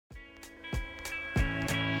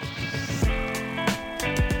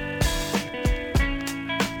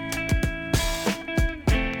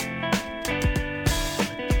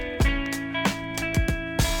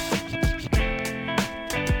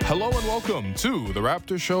Welcome to the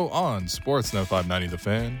Raptors Show on Sportsnet 590 The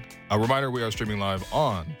Fan. A reminder, we are streaming live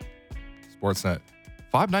on Sportsnet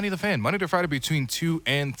 590 The Fan, Monday to Friday between 2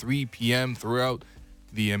 and 3 p.m. throughout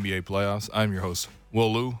the NBA playoffs. I'm your host,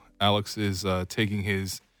 Will Lou. Alex is taking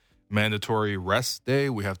his mandatory rest day.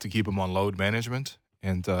 We have to keep him on load management.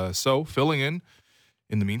 And so filling in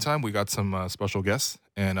the meantime, we got some special guests.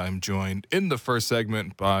 And I'm joined in the first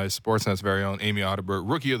segment by Sportsnet's very own Amy Audibert,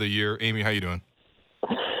 Rookie of the Year. Amy, how you doing?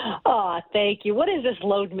 Oh, thank you. What is this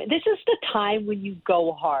load? This is the time when you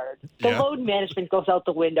go hard. The load management goes out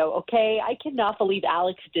the window, okay? I cannot believe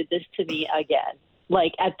Alex did this to me again.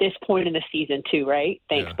 Like, at this point in the season, too, right?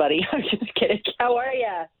 Thanks, buddy. I'm just kidding. How are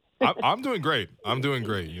you? I'm doing great.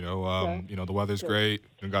 You know, the weather's great.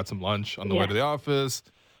 I got some lunch on the way to the office.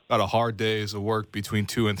 Got a hard days of work between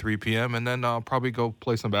 2 and 3 p.m., and then I'll probably go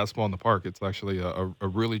play some basketball in the park. It's actually a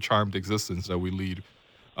really charmed existence that we lead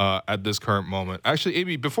at this current moment. Actually,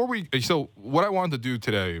 Amy, so what I wanted to do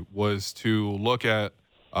today was to look at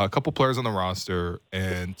a couple players on the roster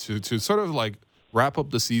and to sort of like wrap up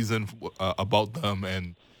the season about them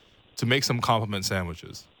and to make some compliment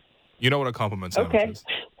sandwiches. You know what a compliment sandwich is?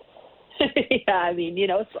 Yeah, I mean, you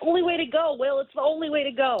know, it's the only way to go, Will. It's the only way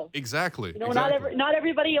to go. Exactly. You know, exactly. not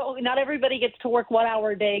everybody gets to work 1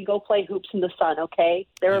 hour a day and go play hoops in the sun, okay?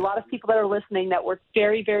 There are a lot of people that are listening that work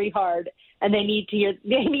very, very hard, and they need to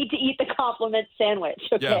eat the compliment sandwich,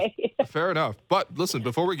 okay? Yeah, fair enough. But listen,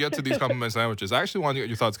 before we get to these compliment sandwiches, I actually want to get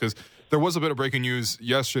your thoughts because there was a bit of breaking news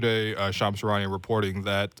yesterday, Shams Charania reporting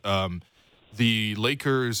that the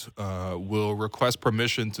Lakers will request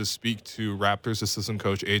permission to speak to Raptors assistant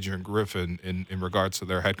coach Adrian Griffin in regards to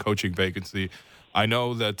their head coaching vacancy. I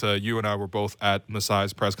know that you and I were both at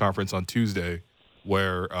Masai's press conference on Tuesday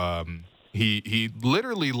where he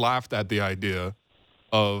literally laughed at the idea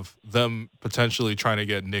of them potentially trying to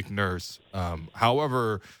get Nick Nurse.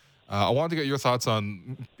 However, I wanted to get your thoughts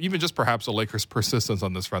on even just perhaps the Lakers' persistence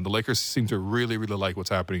on this front. The Lakers seem to really, really like what's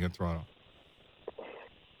happening in Toronto.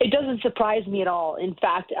 It doesn't surprise me at all. In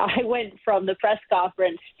fact, I went from the press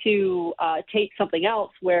conference to tape something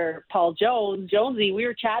else where Paul Jonesy, we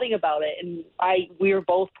were chatting about it, and we were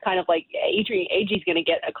both kind of like, AG's going to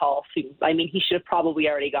get a call soon. I mean, he should have probably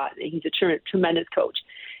already gotten it. He's a tremendous coach.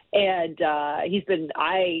 And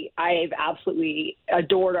I've absolutely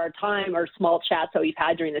adored our small chats that we've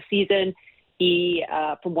had during the season. He,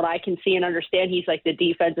 from what I can see and understand, he's like the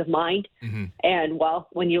defensive mind. Mm-hmm. And, well,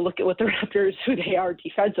 when you look at what the Raptors, who they are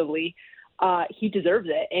defensively, he deserves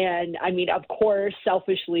it. And, I mean, of course,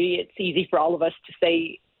 selfishly, it's easy for all of us to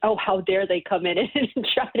say, oh, how dare they come in and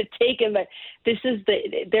try to take him. But this is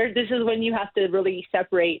when you have to really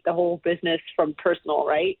separate the whole business from personal,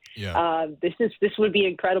 right? Yeah. This would be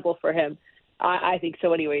incredible for him. I think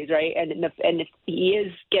so anyways, right? And if he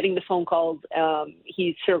is getting the phone calls,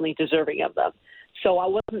 he's certainly deserving of them. So I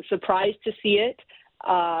wasn't surprised to see it.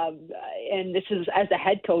 And this is, as a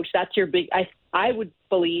head coach, that's your big – I would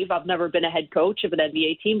believe – I've never been a head coach of an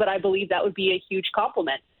NBA team, but I believe that would be a huge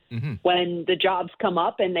compliment when the jobs come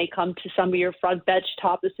up and they come to some of your front bench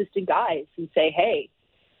top assistant guys and say, hey,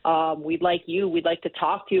 we'd like to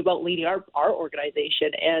talk to you about leading our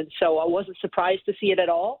organization. And so I wasn't surprised to see it at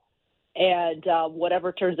all. And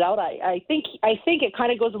whatever turns out, I think it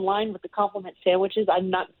kind of goes in line with the compliment sandwiches. I'm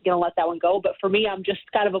not going to let that one go. But for me, I'm just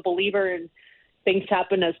kind of a believer in things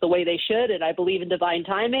happen as the way they should. And I believe in divine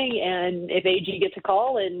timing. And if AG gets a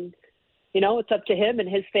call, and, you know, it's up to him and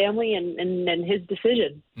his family and his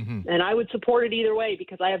decision. Mm-hmm. And I would support it either way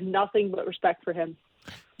because I have nothing but respect for him.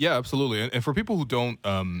 Yeah, absolutely. And for people who don't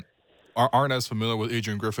aren't as familiar with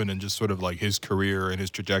Adrian Griffin and just sort of like his career and his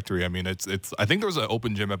trajectory. I mean, it's. I think there was an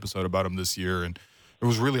Open Gym episode about him this year, and it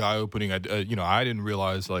was really eye opening. I didn't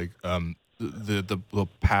realize like the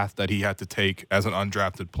path that he had to take as an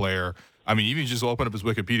undrafted player. I mean, even just open up his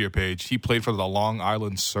Wikipedia page, he played for the Long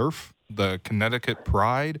Island Surf, the Connecticut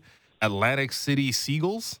Pride, Atlantic City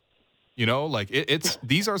Seagulls. You know, like it's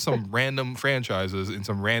these are some random franchises in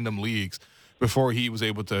some random leagues. Before he was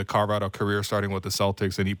able to carve out a career starting with the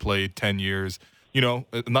Celtics, and he played 10 years. You know,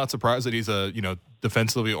 I'm not surprised that he's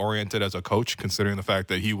defensively oriented as a coach, considering the fact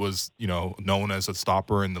that he was, known as a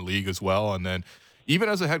stopper in the league as well. And then even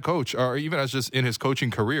as a head coach, or even as just in his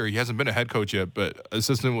coaching career, he hasn't been a head coach yet, but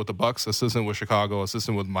assistant with the Bucks, assistant with Chicago,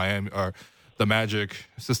 assistant with Miami, or the Magic,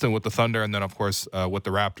 assistant with the Thunder, and then, of course, with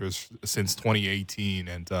the Raptors since 2018.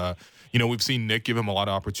 And, we've seen Nick give him a lot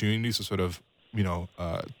of opportunities to sort of,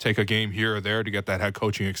 take a game here or there to get that head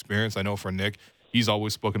coaching experience. I know for Nick, he's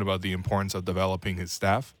always spoken about the importance of developing his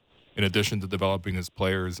staff in addition to developing his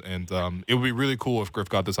players. And it would be really cool if Griff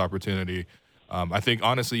got this opportunity. I think,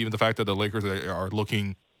 honestly, even the fact that the Lakers are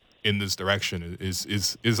looking in this direction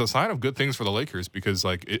is a sign of good things for the Lakers, because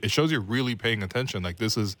like it shows you're really paying attention. Like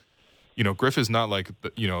this is, Griff is not like,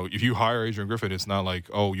 if you hire Adrian Griffin, it's not like,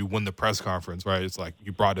 oh, you win the press conference, right? It's like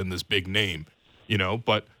you brought in this big name,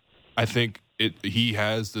 but I think he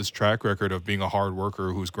has this track record of being a hard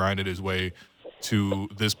worker who's grinded his way to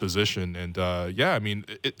this position. And I mean,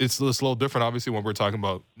 it's a little different, obviously, when we're talking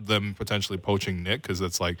about them potentially poaching Nick, because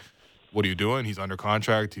it's like, what are you doing? He's under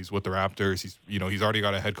contract. He's with the Raptors. He's already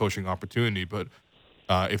got a head coaching opportunity. But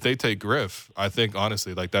if they take Griff, I think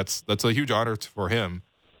honestly, like that's a huge honor for him.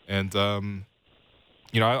 And I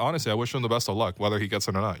wish him the best of luck, whether he gets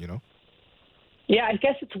it or not. Yeah, I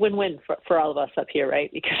guess it's win-win for all of us up here,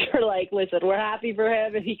 right? Because we're like, listen, we're happy for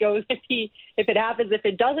him if he goes, if it happens. If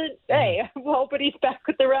it doesn't, hey, I'm hoping he's back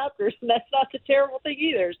with the Raptors, and that's not a terrible thing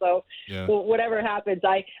either. So, well, whatever happens,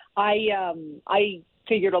 I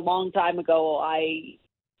figured a long time ago,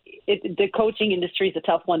 the coaching industry is a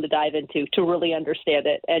tough one to dive into to really understand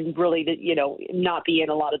it, and really to not be in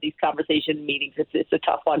a lot of these conversation meetings. It's a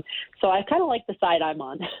tough one. So I kind of like the side I'm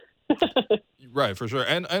on. Right, for sure.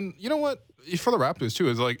 And you know what? For the Raptors too,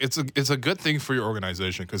 it's a good thing for your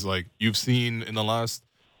organization, because like you've seen in the last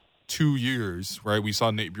 2 years, right? We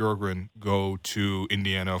saw Nate Bjorkgren go to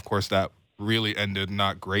Indiana. Of course, that really ended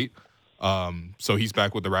not great. So he's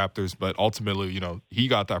back with the Raptors, but ultimately, he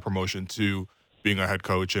got that promotion to being a head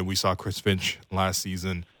coach, and we saw Chris Finch last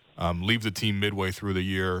season leave the team midway through the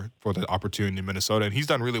year for the opportunity in Minnesota, and he's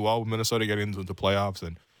done really well with Minnesota getting into the playoffs.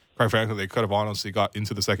 And quite frankly, they could have honestly got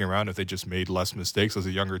into the second round if they just made less mistakes as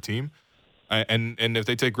a younger team. And if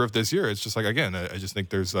they take Griff this year, it's just like, again, I just think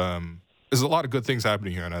there's a lot of good things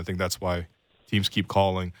happening here, and I think that's why teams keep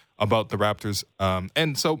calling about the Raptors.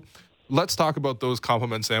 And so let's talk about those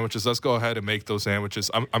compliment sandwiches. Let's go ahead and make those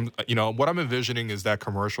sandwiches. What I'm envisioning is that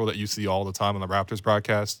commercial that you see all the time on the Raptors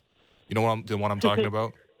broadcast. You know the one I'm talking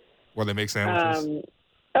about, where they make sandwiches.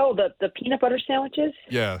 The peanut butter sandwiches.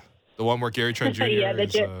 Yeah, the one where Gary Trent Jr.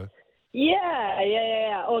 is.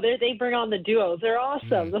 Yeah. Oh, they bring on the duos. They're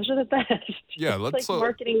awesome. Those are the best. Yeah, it's like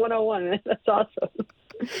marketing 101. That's awesome.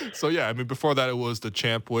 So yeah, I mean, before that it was the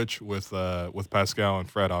Champwich with Pascal and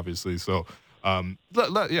Fred, obviously. So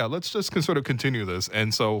let's just sort of continue this.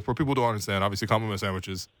 And so for people who don't understand, obviously compliment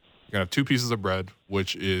sandwiches, you're gonna have two pieces of bread,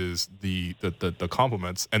 which is the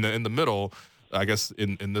compliments, and then in the middle, I guess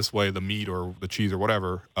in this way, the meat or the cheese or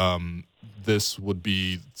whatever. This would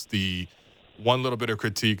be the one little bit of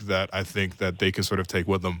critique that I think that they can sort of take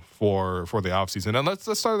with them for the offseason. And let's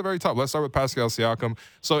start at the very top. Let's start with Pascal Siakam.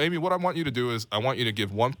 So, Amy, what I want you to do is I want you to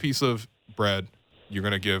give one piece of bread. You're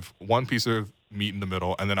going to give one piece of meat in the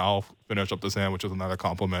middle, and then I'll finish up the sandwich with another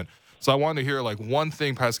compliment. So I want to hear, like, one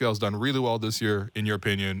thing Pascal's done really well this year, in your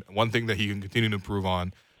opinion, one thing that he can continue to improve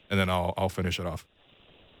on, and then I'll finish it off.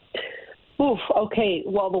 Oof, okay.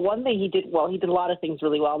 Well, the one thing he did well, he did a lot of things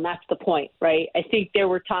really well, and that's the point, right? I think there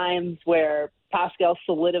were times where Pascal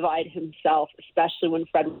solidified himself, especially when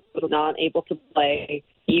Fred was not able to play.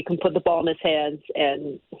 You can put the ball in his hands,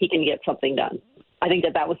 and he can get something done. I think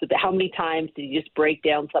that was how many times did he just break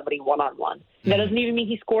down somebody one-on-one? Mm-hmm. That doesn't even mean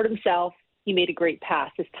he scored himself. He made a great pass.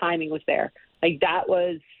 His timing was there. Like, that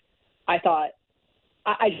was, I thought,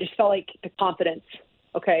 I just felt like the confidence.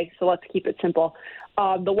 Okay, so let's keep it simple.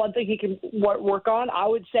 The one thing he can work on, I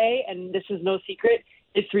would say, and this is no secret,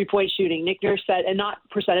 is three-point shooting. Nick Nurse said, and not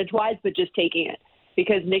percentage-wise, but just taking it.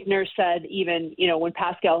 Because Nick Nurse said even, when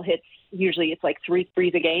Pascal hits, usually it's like 3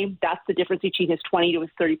 threes a game. That's the difference between his 20 to his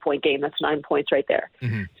 30-point game. That's 9 points right there.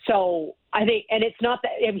 Mm-hmm. So I think, and it's not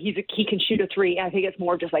that he can shoot a three. I think it's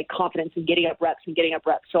more just like confidence and getting up reps.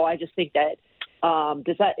 So I just think that,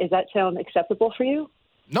 does that sound acceptable for you?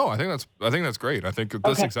 No, I think that's great. I think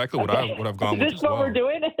that's exactly what I've gone with. Is this what we're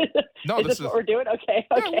doing? No, this is what we're doing. Okay.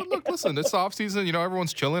 Yeah, well, look, listen, it's off season.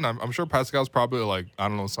 Everyone's chilling. I'm sure Pascal's probably like, I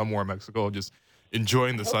don't know, somewhere in Mexico, just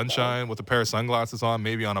enjoying the sunshine with a pair of sunglasses on,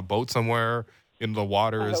 maybe on a boat somewhere. The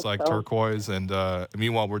water is like turquoise, and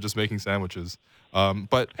meanwhile we're just making sandwiches.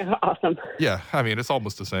 But awesome. Yeah, I mean, it's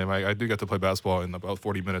almost the same. I do get to play basketball in about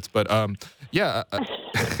 40 minutes, but I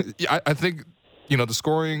think the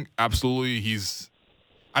scoring, absolutely.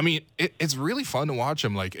 It's really fun to watch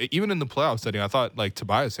him. Like, even in the playoff setting, I thought like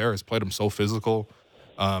Tobias Harris played him so physical.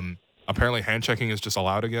 Apparently, hand checking is just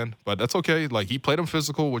allowed again, but that's okay. Like, he played him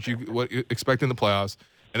physical, what you expect in the playoffs.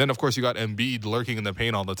 And then, of course, you got Embiid lurking in the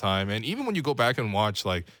paint all the time. And even when you go back and watch,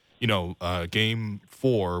 like, Game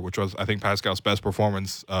 4, which was, I think, Pascal's best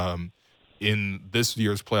performance in this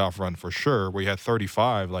year's playoff run for sure, where he had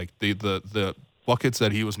 35, like, the buckets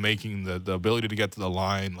that he was making, the ability to get to the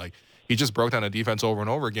line, like, he just broke down the defense over and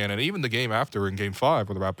over again. And even the game after, in Game 5,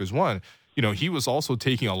 where the Raptors won, he was also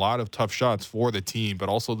taking a lot of tough shots for the team, but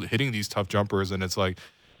also hitting these tough jumpers. And it's like,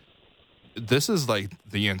 this is like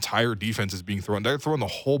the entire defense is being thrown. They're throwing the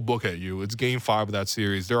whole book at you. It's game 5 of that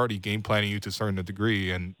series. They're already game planning you to a certain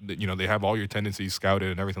degree. And, they have all your tendencies scouted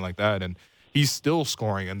and everything like that. And he's still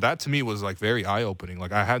scoring. And that to me was like very eye-opening.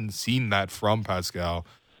 Like I hadn't seen that from Pascal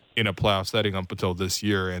in a playoff setting up until this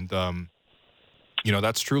year. And,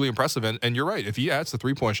 that's truly impressive. And you're right. If he adds the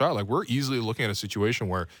 3-point shot, like we're easily looking at a situation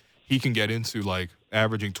where he can get into like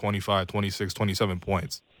averaging 25, 26, 27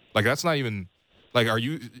 points. Like that's not even like, are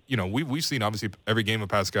you, we've seen obviously every game of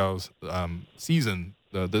Pascal's season,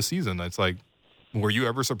 this season. It's like, were you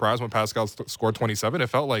ever surprised when Pascal scored 27? It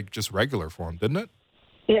felt like just regular for him, didn't it?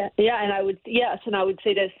 Yeah, and I would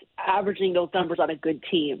say this: averaging those numbers on a good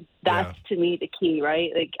team. That's to me the key,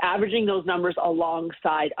 right? Like averaging those numbers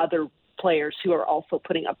alongside other players who are also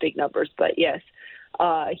putting up big numbers. But yes,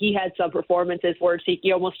 he had some performances where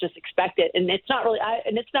you almost just expect it, and it's not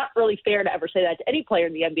really fair to ever say that to any player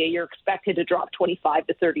in the NBA. You're expected to drop 25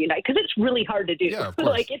 to 30 a night because it's really hard to do. Yeah, of course.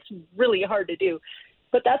 Like it's really hard to do.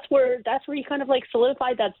 But that's where you kind of like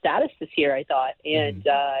solidified that status this year, I thought. And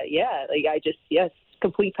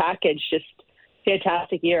complete package, just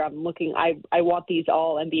fantastic year. I want these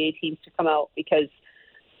all NBA teams to come out because,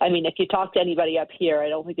 I mean, if you talk to anybody up here, I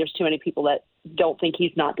don't think there's too many people that don't think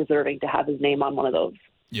he's not deserving to have his name on one of those.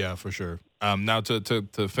 Yeah, for sure. Now to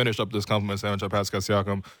finish up this compliment sandwich on Pascal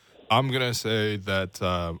Siakam, I'm going to say that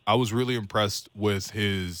I was really impressed with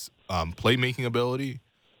his playmaking ability.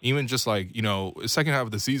 Even just like, second half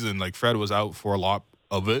of the season, like Fred was out for a lot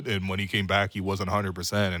of it. And when he came back, he wasn't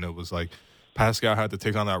 100%. And it was like Pascal had to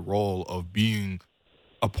take on that role of being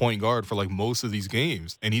a point guard for like most of these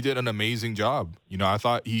games. And he did an amazing job. I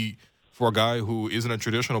thought for a guy who isn't a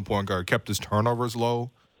traditional point guard, kept his turnovers low.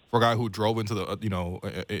 For a guy who drove into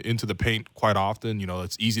the paint quite often,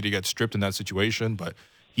 it's easy to get stripped in that situation. But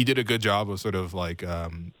he did a good job of sort of like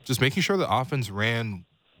just making sure the offense ran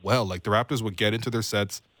well. Like the Raptors would get into their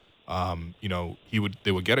sets. They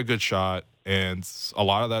would get a good shot, and a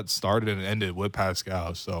lot of that started and ended with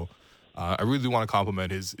Pascal. So I really want to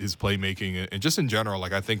compliment his playmaking and just in general.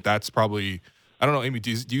 Like I think that's probably, I don't know, Amy,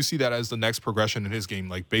 do you see that as the next progression in his game?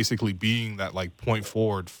 Like basically being that like point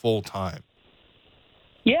forward full time.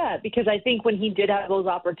 Yeah, because I think when he did have those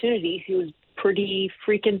opportunities, he was pretty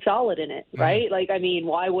freaking solid in it, right? Mm-hmm. Like, I mean,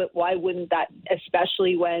 why wouldn't that,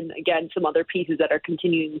 especially when, again, some other pieces that are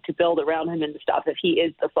continuing to build around him and stuff, if he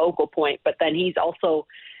is the focal point, but then he's also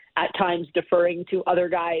at times deferring to other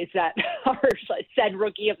guys that are said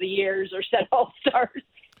rookie of the years or said all-stars.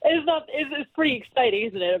 It's pretty exciting,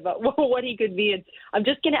 isn't it, about what he could be. And I'm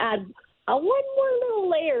just going to add one more little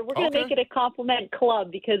layer. We're going to make it a compliment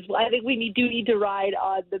club because I think we need to ride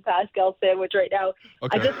on the Pascal sandwich right now.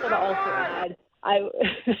 Okay. I just want to also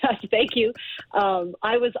add, thank you.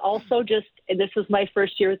 I was also just, and this was my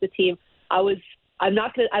first year with the team, I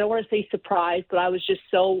don't want to say surprised, but I was just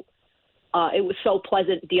so, it was so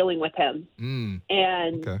pleasant dealing with him.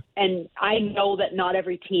 And I know that not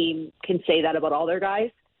every team can say that about all their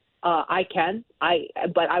guys. But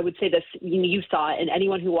I would say this, you saw it, and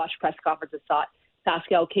anyone who watched press conferences saw it.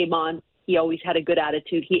 Pascal came on. He always had a good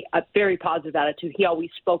attitude. A very positive attitude. He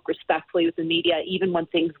always spoke respectfully with the media, even when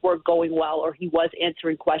things were going well or he was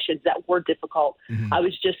answering questions that were difficult. Mm-hmm. I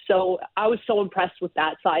was so impressed with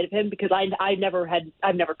that side of him because I've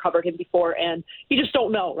never covered him before, and you just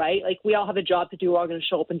don't know, right? Like we all have a job to do. We're all going to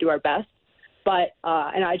show up and do our best. But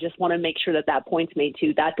and I just want to make sure that point's made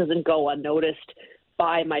too. That doesn't go unnoticed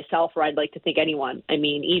by myself, or I'd like to think anyone. I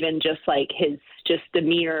mean, even just like his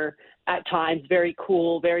demeanor at times, very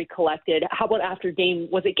cool, very collected. How about after game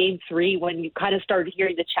 3 when you kind of started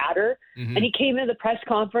hearing the chatter, mm-hmm. and he came into the press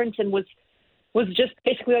conference and was just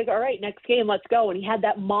basically like, all right, next game, let's go. And he had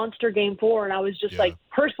that monster game 4, and I was just like,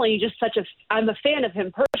 personally, I'm a fan of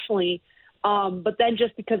him personally, but then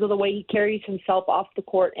just because of the way he carries himself off the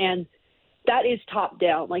court, and that is top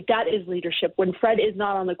down, like that is leadership. When Fred is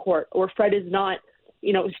not on the court or Fred is not,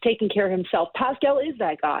 is taking care of himself, Pascal is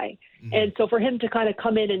that guy. Mm-hmm. And so for him to kind of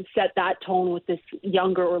come in and set that tone with this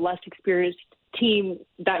younger or less experienced team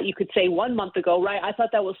that you could say 1 month ago, right? I thought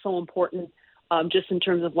that was so important just in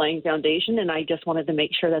terms of laying foundation. And I just wanted to make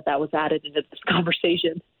sure that was added into this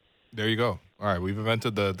conversation. There you go. All right. We've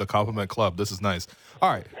invented the compliment club. This is nice. All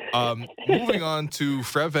right. Moving on to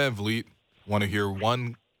Fred VanVleet. Want to hear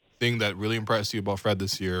one thing that really impressed you about Fred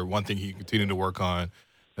this year, one thing he continued to work on,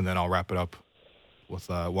 and then I'll wrap it up with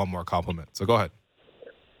one more compliment. So go ahead.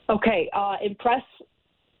 Okay. Impress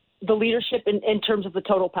the leadership in terms of the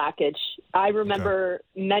total package. I remember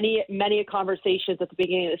many conversations at the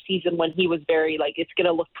beginning of the season when he was very like, it's going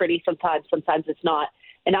to look pretty sometimes it's not.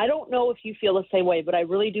 And I don't know if you feel the same way, but I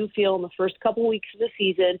really do feel in the first couple weeks of the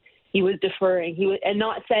season, he was deferring. And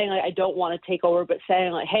not saying like, I don't want to take over, but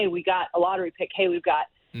saying like, hey, we got a lottery pick. Hey, we've got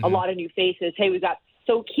a lot of new faces. Hey, we've got.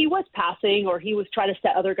 So he was passing, or he was trying to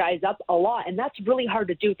set other guys up a lot. And that's really hard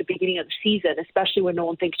to do at the beginning of the season, especially when no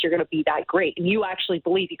one thinks you're going to be that great. And you actually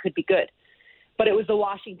believe you could be good. But it was the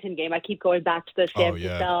Washington game. I keep going back to the Sam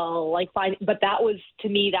Cassell, but that was, to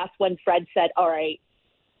me, that's when Fred said, all right,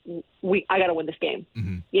 I got to win this game,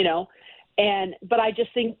 you know? But I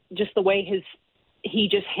just think just the way he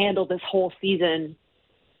just handled this whole season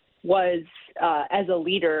was as a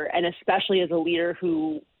leader, and especially as a leader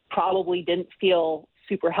who probably didn't feel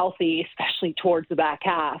super healthy, especially towards the back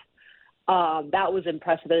half. That was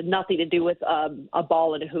impressive. It had nothing to do with a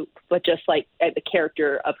ball in a hoop, but just like the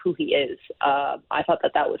character of who he is. I thought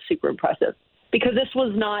that was super impressive, because this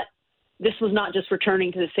was not just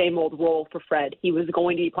returning to the same old role for Fred. He was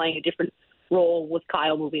going to be playing a different role with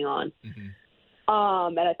Kyle moving on.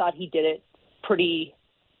 And I thought he did it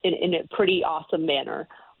in a pretty awesome manner.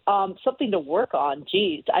 Something to work on.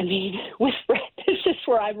 Geez. I mean, with Fred, this is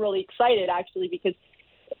where I'm really excited, actually, because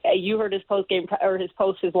you heard his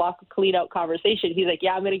his lock clean out conversation. He's like,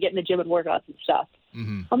 yeah, I'm going to get in the gym and work on some stuff.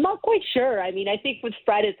 I'm not quite sure. I mean, I think with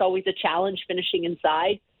Fred, it's always a challenge finishing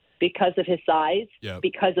inside because of his size,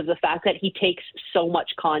 because of the fact that he takes so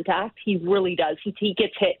much contact. He really does. He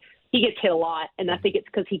gets hit. He gets hit a lot, and I think it's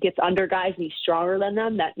because he gets under guys and he's stronger than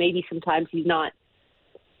them, that maybe sometimes he's not.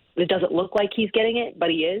 It doesn't look like he's getting it, but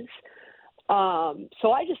he is.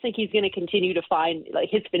 So I just think he's going to continue to find, like,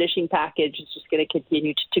 his finishing package is just going to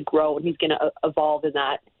continue to grow, and he's going to evolve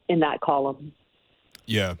in that column.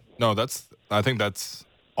 Yeah, no, I think that's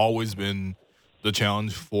always been the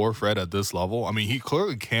challenge for Fred at this level. I mean, he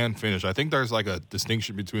clearly can finish. I think there's like a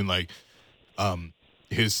distinction between like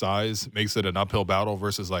his size makes it an uphill battle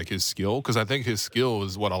versus like his skill, because I think his skill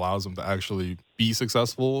is what allows him to actually be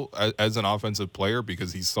successful as an offensive player,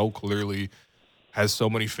 because he's so clearly has so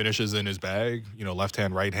many finishes in his bag, you know, left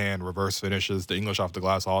hand, right hand, reverse finishes, the English off the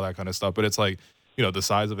glass, all that kind of stuff. But it's like, you know, the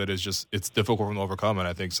size of it is just, it's difficult for him to overcome. And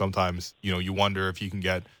I think sometimes, you know, you wonder if he can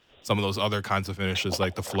get some of those other kinds of finishes,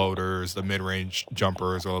 like the floaters, the mid-range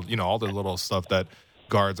jumpers, or, you know, all the little stuff that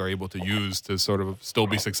guards are able to use to sort of still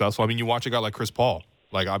be successful. I mean, you watch a guy like Chris Paul.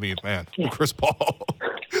 Like, I mean, man, Chris Paul,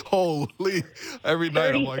 holy, every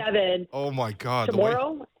night I'm like, oh my God.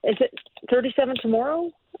 Tomorrow? Is it 37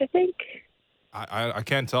 tomorrow, I think? I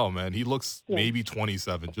can't tell, man. He looks maybe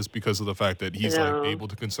 27 just because of the fact that he's like able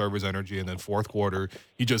to conserve his energy. And then fourth quarter,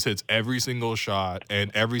 he just hits every single shot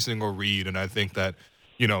and every single read. And I think that,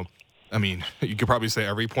 you know, I mean, you could probably say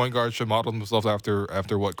every point guard should model themselves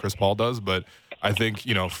after what Chris Paul does. But I think,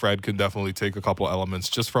 you know, Fred can definitely take a couple elements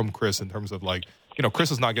just from Chris in terms of like, you know,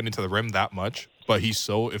 Chris is not getting to the rim that much, but he's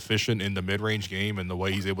so efficient in the mid-range game and the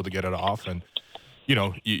way he's able to get it off. And, you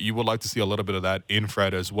know, you would like to see a little bit of that in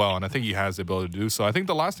Fred as well. And I think he has the ability to do so. I think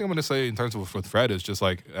the last thing I'm going to say in terms of with Fred is just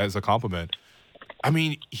like as a compliment. I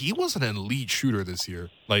mean, he was an elite shooter this year.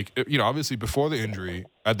 Like, you know, obviously before the injury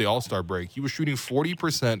at the All-Star break, he was shooting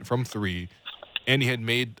 40% from three, and he had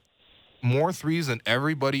made more threes than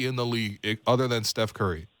everybody in the league other than Steph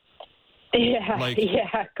Curry.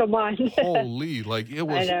 Yeah, come on. Holy, like it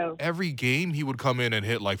was every game he would come in and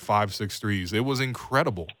hit like 5-6 threes. It was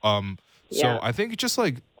incredible. So I think just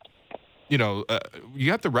like, you know,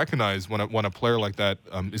 you have to recognize when a player like that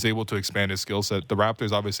is able to expand his skill set. The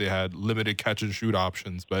Raptors obviously had limited catch and shoot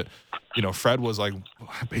options, but, you know, Fred was like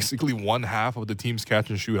basically one half of the team's catch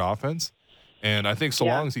and shoot offense. And I think so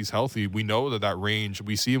long as he's healthy, we know that range,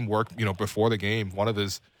 we see him work, you know, before the game. One of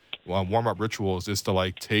his warm-up rituals is to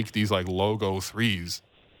like take these like logo threes,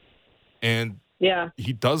 and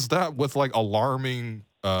he does that with like alarming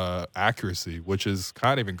accuracy, which is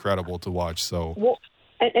kind of incredible to watch. So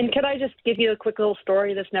and can I just give you a quick little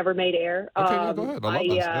story that's never made air? Okay, go ahead. I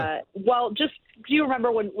love this. Well, just do you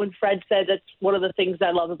remember when Fred said that's one of the things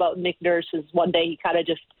I love about Nick Nurse is one day he kind of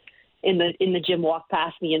just in the gym walked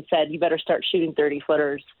past me and said, "You better start shooting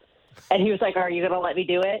 30-footers." And he was like, "Are you going to let me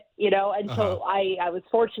do it?" You know, and so I was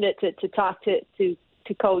fortunate to talk to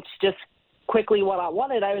Coach just quickly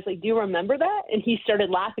one-on-one, and I was like, "Do you remember that?" And he started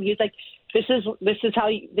laughing. He was like, "This is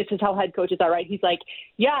how head coaches are, right?" He's like,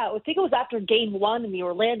 "Yeah, I think it was after Game 1 in the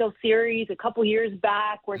Orlando series a couple years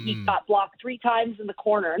back where he got blocked 3 times in the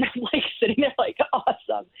corner," and I'm like sitting there like,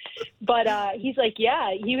 "Awesome." But he's like,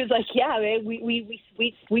 "Yeah," he was like, "Yeah, man,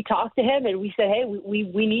 we talked to him and we said, hey,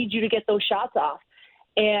 we need you to get those shots off."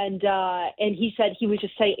 And he said he was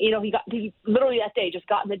just saying, you know, he literally that day just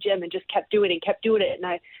got in the gym and just kept doing it. And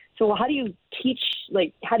I said, "Well, how do you teach?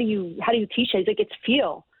 Like, how do you teach it?" He's like, "It's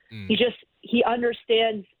feel." he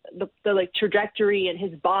understands the like trajectory and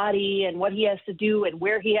his body and what he has to do and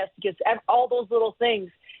where he has to get all those little things.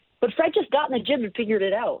 But Fred just got in the gym and figured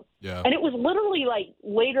it out. Yeah. And it was literally like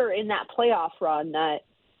later in that playoff run that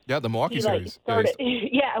the Milwaukee series. Started,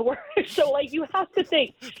 so like you have to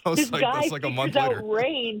think this guy figures out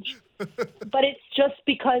range, but it's just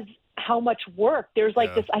because how much work. There's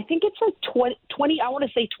like this, I think it's like 20 I want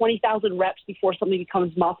to say 20,000 reps before something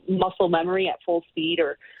becomes muscle memory at full speed,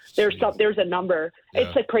 or there's a number. Yeah.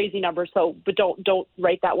 It's a crazy number, so but don't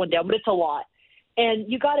write that one down, but it's a lot.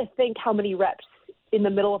 And you got to think how many reps in the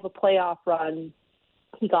middle of a playoff run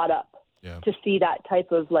he got up to see that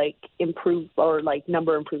type of like improve or like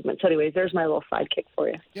number improvement. So anyways, there's my little sidekick for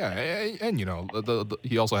you. Yeah, and you know,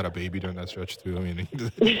 he also had a baby during that stretch too. I mean, I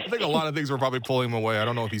think a lot of things were probably pulling him away. I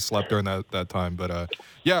don't know if he slept during that time, but I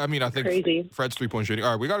mean, I think crazy. Fred's 3-point shooting.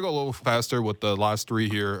 All right, we got to go a little faster with the last three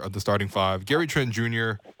here of the starting five. Gary Trent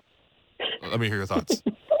Jr., let me hear your thoughts.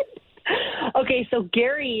 Okay, so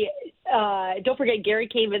Gary, don't forget, Gary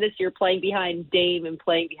came in this year playing behind Dame and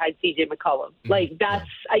playing behind C.J. McCollum. Like, that's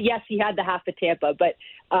yes, he had the half of Tampa, but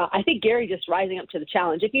I think Gary just rising up to the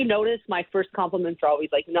challenge. If you notice, my first compliments are always,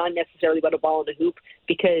 like, not necessarily about a ball in the hoop,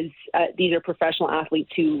 because these are professional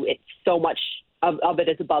athletes who it's so much of it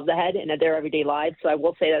is above the head and their everyday lives. So I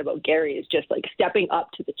will say that about Gary, is just, like, stepping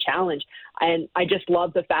up to the challenge. And I just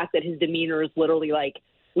love the fact that his demeanor is literally, like,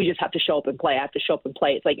 we just have to show up and play. I have to show up and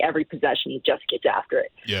play. It's like every possession he just gets after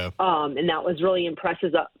it. Yeah. And that was really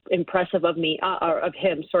impressive of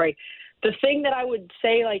him. Sorry. The thing that I would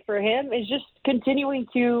say, like, for him is just continuing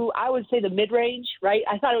to, I would say, the mid-range, right?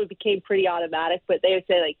 I thought it became pretty automatic, but they would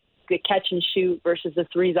say, like, the catch and shoot versus the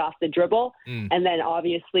threes off the dribble. And then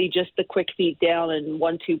obviously just the quick feet down and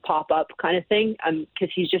 1-2 pop up kind of thing. Cause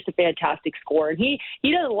he's just a fantastic scorer. And he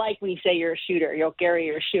doesn't like when you say you're a shooter, Gary,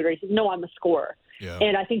 you're a shooter. He says, no, I'm a scorer. Yeah.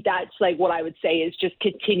 And I think that's like what I would say is just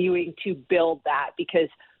continuing to build that, because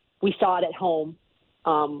we saw it at home.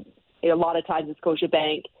 A lot of times at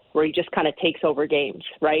Scotiabank, where he just kind of takes over games,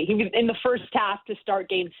 right? He was in the first half to start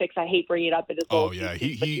Game 6. I hate bringing it up in his whole season,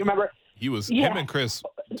 you remember? He was him and Chris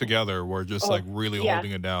together were just like really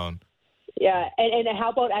holding it down. Yeah, and how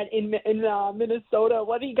about in Minnesota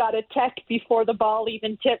when he got a tech before the ball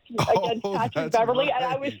even tipped against Patrick Beverly? Right. And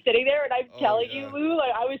I was sitting there, and I'm telling you, Lou,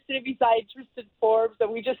 like, I was sitting beside Tristan Forbes,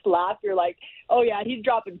 and we just laughed. You're like, oh yeah, he's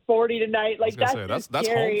dropping 40 tonight. Like that's home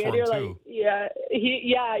scary. for him too.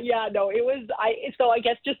 Like, no, it was. So I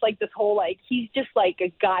guess just like this whole, like, he's just like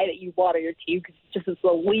a guy that you want on your team because he's just this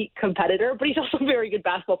elite competitor, but he's also a very good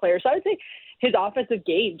basketball player. So I would say his offensive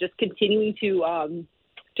game, just continuing to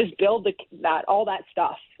just build all that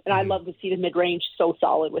stuff. And I love to see the mid-range so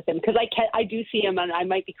solid with him, because I do see him, and I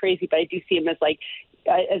might be crazy, but I do see him as like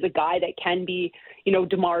as a guy that can be,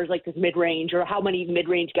 DeMar's like this mid-range, or how many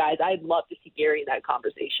mid-range guys. I'd love to see Gary in that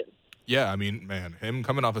conversation. Yeah, I mean, man, him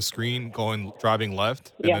coming off a screen, driving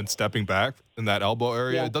left, and then stepping back in that elbow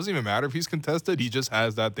area. It doesn't even matter if he's contested. He just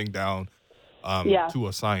has that thing down to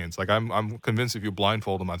a science. Like, I'm convinced if you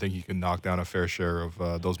blindfold him, I think he can knock down a fair share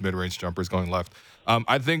of those mid-range jumpers going left.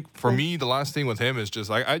 I think for me, the last thing with him is just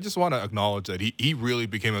I just want to acknowledge that he really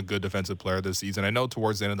became a good defensive player this season. I know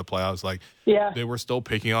towards the end of the playoffs, they were still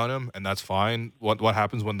picking on him, and that's fine. What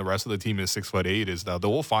happens when the rest of the team is 6'8" is that they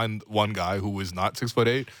will find one guy who is not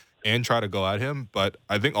 6'8" and try to go at him. But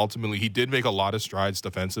I think ultimately he did make a lot of strides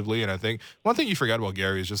defensively, and I think one thing you forget about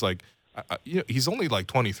Gary is just like, he's only like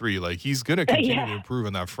 23. Like, he's going to continue to improve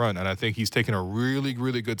on that front. And I think he's taken a really,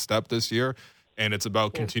 really good step this year. And it's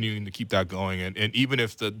about continuing to keep that going. And even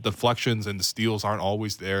if the deflections and the steals aren't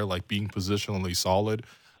always there, like being positionally solid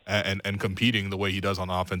and competing the way he does on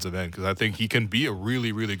the offensive end. Because I think he can be a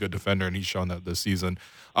really, really good defender, and he's shown that this season.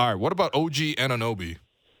 All right, what about OG Anunoby?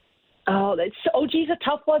 Oh, OG's a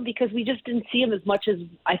tough one, because we just didn't see him as much as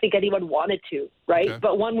I think anyone wanted to, right? Okay.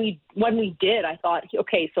 But when we did, I thought,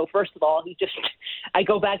 okay, so first of all, I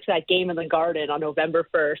go back to that game in the Garden on November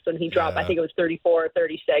 1st when he dropped, I think it was 34 or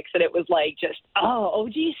 36, and it was like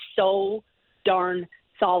OG's so darn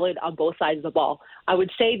solid on both sides of the ball. I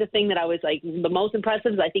would say the thing that I was like the most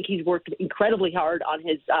impressive is I think he's worked incredibly hard on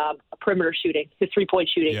his perimeter shooting, his 3-point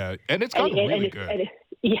shooting. Yeah, and it's gotten really good.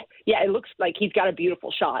 Yeah, it looks like he's got a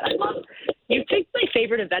beautiful shot. You think my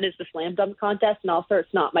favorite event is the slam dunk contest, and also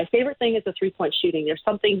it's not. My favorite thing is the 3-point shooting. There's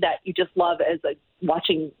something that you just love as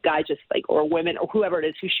watching guys or women or whoever it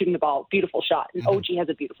is who's shooting the ball. Beautiful shot. And OG has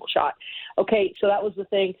a beautiful shot. Okay, so that was the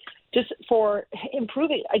thing. Just for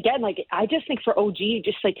improving, again, like, I just think for OG,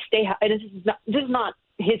 just like stay – and this is not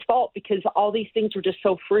his fault, because all these things were just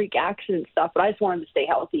so freak accident stuff, but I just want him to stay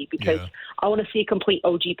healthy, because I want to see a complete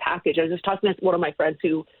OG package. I was just talking to one of my friends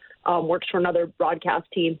who works for another broadcast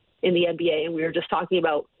team, in the NBA, and we were just talking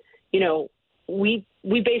about, we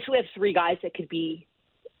basically have 3 guys that could be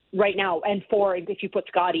right now, and 4 if you put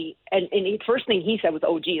Scotty. And the first thing he said was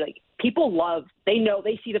OG. Like, people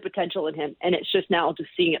they see the potential in him, and it's just now just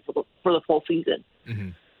seeing it for the full season. Mm-hmm.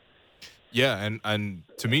 Yeah, and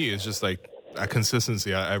to me, it's just like a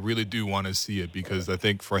consistency. I really do want to see it, because I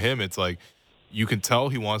think for him, it's like you can tell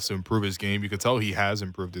he wants to improve his game. You can tell he has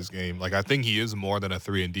improved his game. Like, I think he is more than a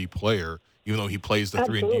 3-and-D player, even though he plays the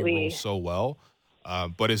 3-and-D role so well.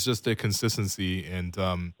 But it's just the consistency,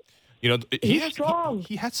 and he's strong.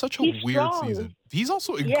 He had such a weird season. He's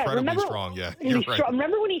also incredibly strong. Yeah, you're right.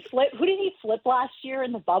 Remember when he flipped? Who did he flip last year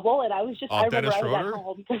in the bubble? And I was just, I remember Dennis I was Schroeder? at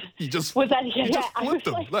home. He just was that? he just flipped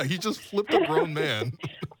him. He just flipped a grown man.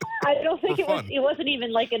 I don't think it wasn't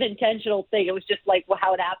even like an intentional thing. It was just like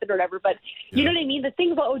how it happened or whatever. But you know what I mean? The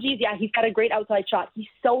thing about OG is, he's got a great outside shot. He's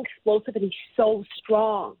so explosive and he's so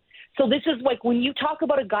strong. So this is like when you talk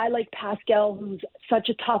about a guy like Pascal, who's such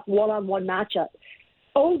a tough one-on-one matchup.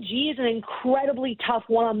 OG is an incredibly tough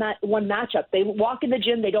one-on-one matchup. They walk in the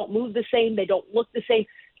gym. They don't move the same. They don't look the same.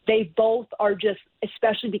 They both are just,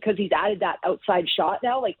 especially because he's added that outside shot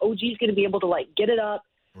now, like OG's going to be able to like get it up,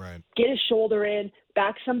 right, get his shoulder in,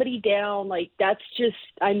 back somebody down. Like, that's just,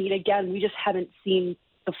 I mean, again, we just haven't seen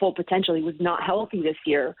the full potential. He was not healthy this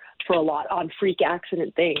year for a lot on freak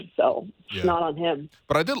accident things. So it's not on him.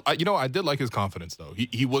 But I did like his confidence, though.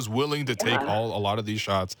 He was willing to take a lot of these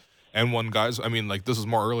shots. And when guys, I mean, like, this was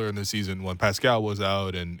more earlier in the season when Pascal was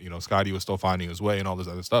out and, Scotty was still finding his way and all this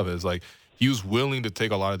other stuff. It's like he was willing to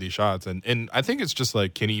take a lot of these shots. And I think it's just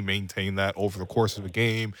like, can he maintain that over the course of a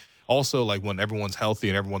game? Also, like, when everyone's healthy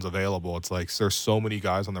and everyone's available, it's like there's so many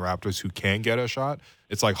guys on the Raptors who can get a shot.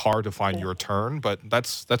 It's like hard to find your turn, but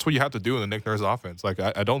that's what you have to do in the Nick Nurse offense. Like,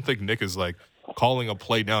 I don't think Nick is like calling a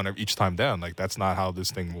play down each time down. Like, that's not how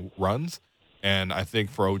this thing runs. And I think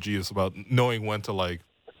for OG, it's about knowing when to, like,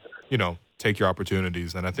 take your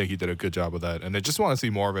opportunities. And I think he did a good job of that. And I just want to see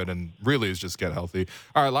more of it. And really is just get healthy.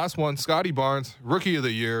 All right, last one. Scotty Barnes, Rookie of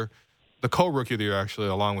the Year, the co-Rookie of the Year, actually,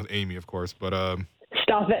 along with Amy, of course. But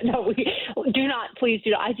stop it! No, do not. Please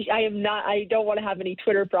do not. I am not. I don't want to have any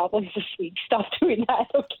Twitter problems this week. Stop doing that,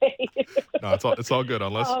 okay? No, it's all good.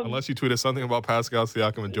 Unless you tweeted something about Pascal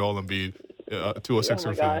Siakam and Joel Embiid to a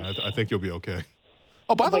Sixers fan, I think you'll be okay.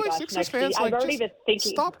 Oh, by the way, Sixers fans, like, just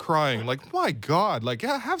stop crying. Like, my God, like,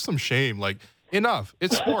 have some shame. Like, enough.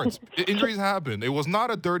 It's sports. Injuries happen. It was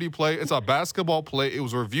not a dirty play. It's a basketball play. It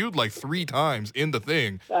was reviewed like 3 times in the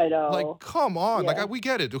thing. I know. Like, come on. Yeah. Like, we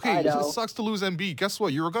get it. Okay, it sucks to lose Embiid. Guess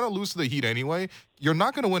what? You're going to lose to the Heat anyway. You're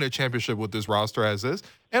not going to win a championship with this roster as is.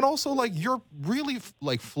 And also, like, you're really,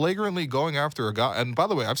 like, flagrantly going after a guy. And by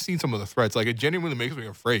the way, I've seen some of the threats. Like, it genuinely makes me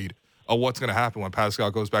afraid of what's going to happen when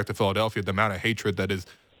Pascal goes back to Philadelphia, the amount of hatred that is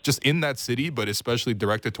just in that city, but especially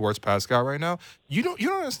directed towards Pascal right now. You don't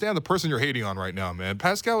understand the person you're hating on right now, man.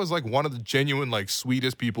 Pascal is like one of the genuine, like,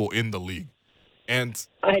 sweetest people in the league. And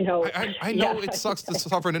I know. I know it sucks to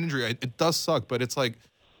suffer an injury. It does suck, but it's like,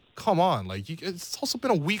 come on. Like, it's also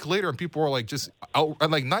been a week later and people are like just out,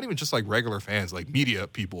 and like not even just like regular fans, like media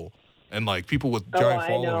people and like people with giant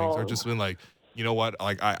followings are just been like, you know what?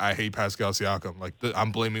 Like, I hate Pascal Siakam. Like,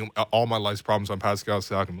 I'm blaming all my life's problems on Pascal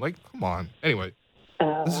Siakam. Like, come on. Anyway,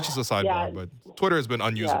 this is just a sidebar, but Twitter has been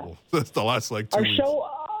unusable the last, like, 2 weeks.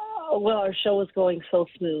 Our show is going so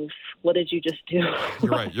smooth. What did you just do?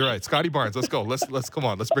 You're right. Scotty Barnes, let's go. Let's come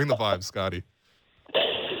on. Let's bring the vibes, Scotty.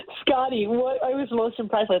 Scotty, what I was most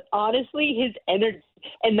impressed with, honestly, his energy.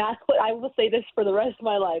 And that's what I will say this for the rest of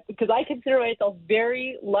my life, because I consider myself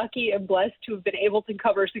very lucky and blessed to have been able to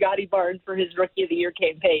cover Scotty Barnes for his Rookie of the Year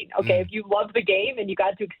campaign. Okay, if you love the game and you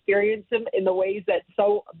got to experience him in the ways that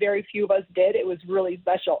so very few of us did, it was really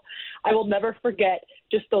special. I will never forget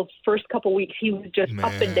just those first couple weeks. He was just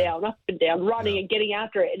up and down, running and getting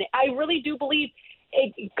after it. And I really do believe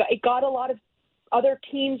it got a lot of other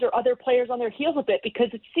teams or other players on their heels a bit, because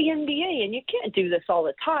it's the NBA and you can't do this all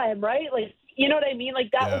the time, right? Like, you know what I mean?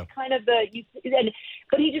 Like, that was kind of but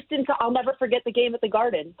he just didn't. I'll never forget the game at the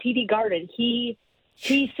Garden, TD Garden. He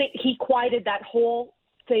quieted that whole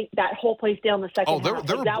thing, that whole place down the second half.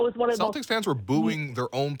 That was one of the Celtics fans were booing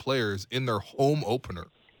their own players in their home opener.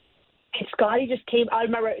 And Scotty just came. I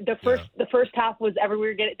remember the first half was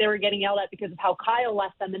they were getting yelled at because of how Kyle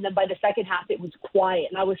left them, and then by the second half it was quiet.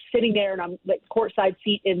 And I was sitting there, and I'm like courtside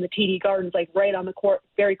seat in the TD Gardens, like right on the court,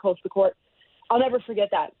 very close to the court. I'll never forget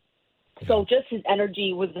that. So just his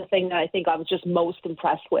energy was the thing that I think I was just most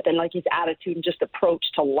impressed with, and like his attitude and just approach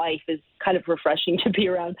to life is kind of refreshing to be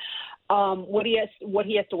around. What he has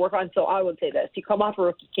to work on. So I would say this: you come off a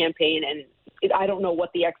rookie campaign, and I don't know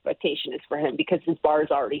what the expectation is for him because his bar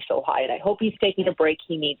is already so high. And I hope he's taking a break.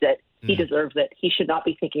 He needs it. He deserves it. He should not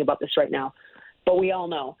be thinking about this right now. But we all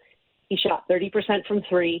know he shot 30% from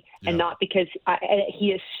three, and not because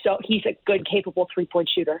he's a good, capable three-point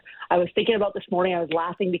shooter. I was thinking about this morning. I was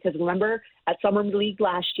laughing because remember at Summer League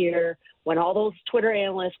last year when all those Twitter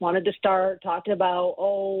analysts wanted to start talking about,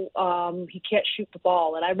 he can't shoot the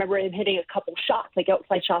ball. And I remember him hitting a couple shots, like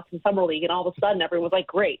outside shots in Summer League, and all of a sudden everyone was like,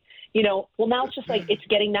 great. Well, now it's just like it's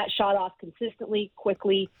getting that shot off consistently,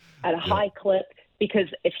 quickly, at a high clip. Because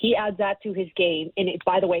if he adds that to his game, and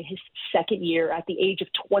by the way, his second year at the age of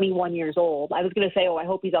 21 years old, I was going to say, I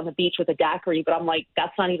hope he's on the beach with a daiquiri, but I'm like,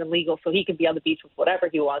 that's not even legal, so he can be on the beach with whatever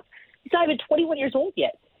he wants. He's not even 21 years old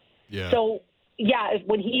yet. Yeah. So,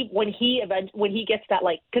 when he gets that,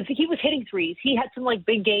 because he was hitting threes, he had some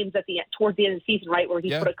big games towards the end of the season, right, where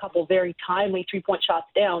he put a couple very timely 3-point shots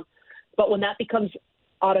down. But when that becomes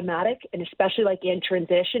automatic, and especially in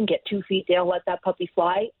transition, get 2 feet down, let that puppy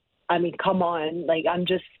fly. I mean, come on.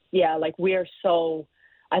 We are so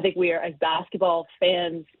 – I think we are, as basketball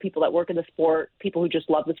fans, people that work in the sport, people who just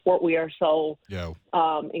love the sport, we are so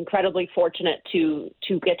incredibly fortunate to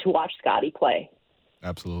get to watch Scottie play.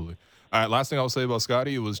 Absolutely. All right, last thing I'll say about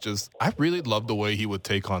Scottie was just I really loved the way he would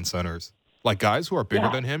take on centers. Like guys who are bigger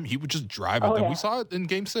than him, he would just drive at them. We saw it in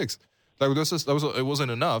Game 6. It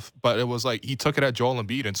wasn't enough, but it was like he took it at Joel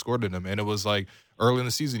Embiid and scored at him. And it was like early in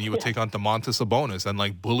the season, he would take on Domantas Sabonis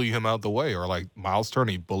and bully him out the way, or Miles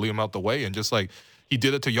Turner, bully him out the way. And just he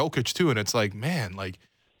did it to Jokic too. And it's like, man,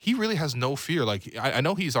 he really has no fear. I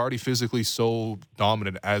know he's already physically so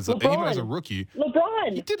dominant even as a rookie.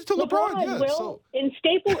 LeBron. He did it to LeBron. Yeah. Will, in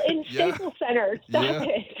Staples Center. Stop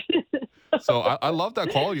it. So I love that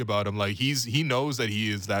quality about him. He knows that he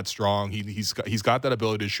is that strong. He's got that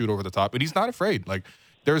ability to shoot over the top, and he's not afraid.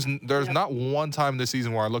 There's not one time this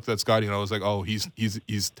season where I looked at Scottie and I was like, oh, he's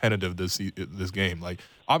tentative this game.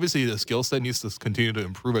 Obviously the skill set needs to continue to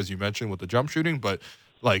improve, as you mentioned, with the jump shooting, but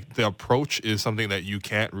the approach is something that you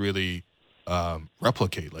can't really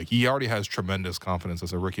replicate. He already has tremendous confidence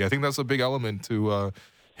as a rookie. I think that's a big element to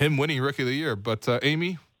him winning Rookie of the Year. But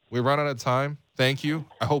Amy, we're running out of time. Thank you.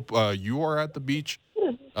 I hope you are at the beach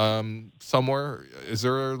somewhere. Is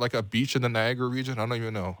there a beach in the Niagara region? I don't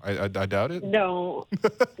even know. I doubt it. No.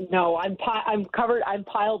 I'm covered. I'm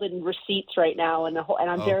piled in receipts right now, and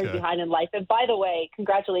I'm very behind in life. And by the way,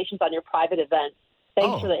 congratulations on your private event.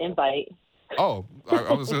 Thanks for the invite. Oh,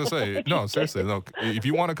 I was going to say, no, seriously. No, if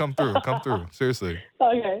you want to come through. Seriously.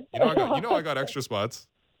 Okay. I got extra spots.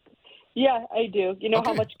 Yeah, I do. You know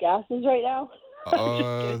how much gas is right now?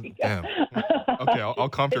 Damn. Okay, I'll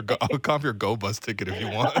comp your Go Bus ticket if you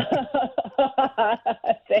want.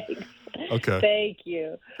 Thanks. Okay. Thank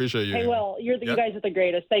you. Appreciate you. Hey, Will, you guys are the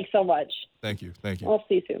greatest. Thanks so much. Thank you. I'll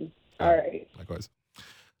see you soon. All right. Likewise.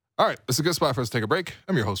 All right, this is a good spot for us to take a break.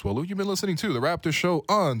 I'm your host, Will Lou. You've been listening to The Raptors Show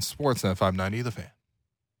on Sportsnet 590, The Fan.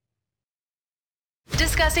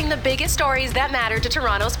 Discussing the biggest stories that matter to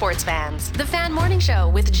Toronto sports fans. The Fan Morning Show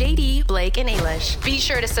with JD, Blake, and Ailish. Be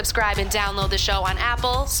sure to subscribe and download the show on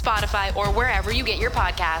Apple, Spotify, or wherever you get your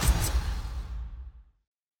podcasts.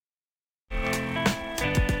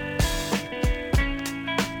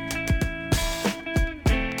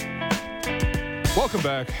 Welcome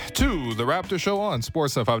back to The Raptors Show on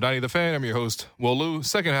Sportsnet 590, The Fan. I'm your host, Will Lou.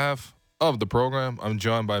 Second half of the program, I'm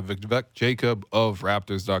joined by Vivek Jacob of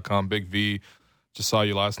Raptors.com. Big V. Just saw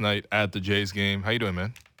you last night at the Jays game. How you doing,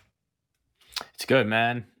 man? It's good,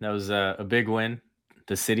 man. That was a big win.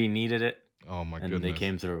 The city needed it. Oh, my goodness. And they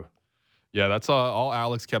came through. Yeah, that's all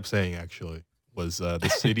Alex kept saying, actually, was the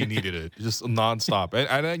city needed it. Just nonstop.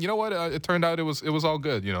 And you know what? It turned out it was all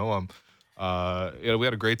good, we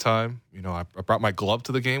had a great time. I brought my glove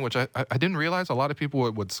to the game, which I didn't realize a lot of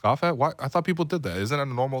people would scoff at. Why? I thought people did that. Isn't that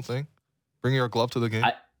a normal thing? Bring your glove to the game?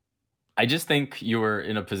 I just think you were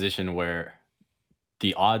in a position where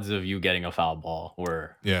the odds of you getting a foul ball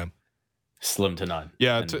were slim to none.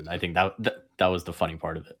 Yeah, I think that was the funny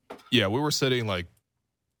part of it. Yeah, we were sitting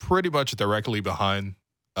pretty much directly behind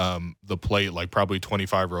the plate, probably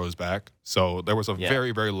 25 rows back. So there was a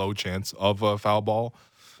very, very low chance of a foul ball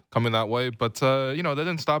coming that way. But that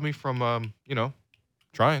didn't stop me from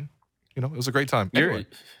trying. It was a great time. Anyway,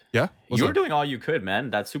 you were doing all you could, man.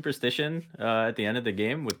 That superstition at the end of the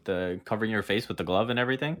game with the covering your face with the glove and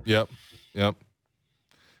everything. Yep.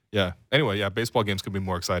 Yeah. Anyway, baseball games could be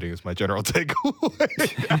more exciting is my general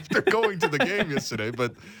takeaway after going to the game yesterday.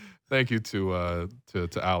 But thank you to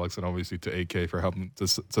Alex and obviously to AK for helping to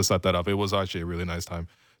set that up. It was actually a really nice time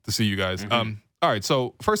to see you guys. Mm-hmm. All right,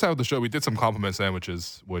 so first half of the show, we did some compliment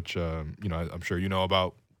sandwiches, which I'm sure you know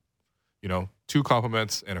about. 2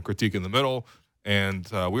 compliments and a critique in the middle. And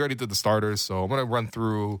we already did the starters, so I'm going to run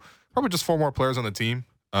through probably just 4 more players on the team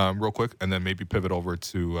real quick, and then maybe pivot over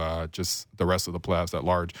to just the rest of the playoffs at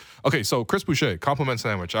large. Okay, so Chris Boucher, compliment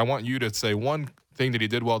sandwich. I want you to say one thing that he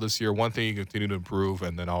did well this year, one thing he continued to improve,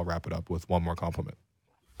 and then I'll wrap it up with one more compliment.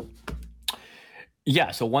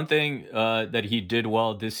 Yeah, so one thing that he did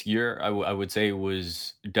well this year, I would say,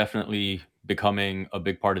 was definitely becoming a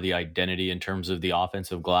big part of the identity in terms of the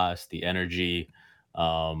offensive glass, the energy,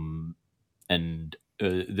 and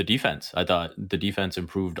the defense. I thought the defense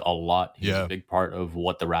improved a lot. He was a big part of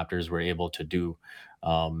what the Raptors were able to do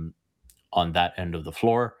on that end of the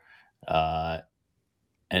floor.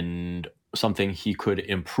 And something he could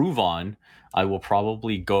improve on, I will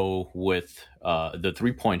probably go with the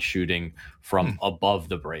 3-point shooting from above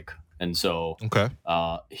the break. And so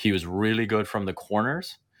he was really good from the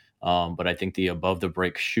corners, but I think the above the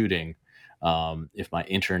break shooting, if my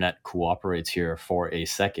internet cooperates here for a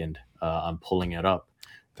second, I'm pulling it up.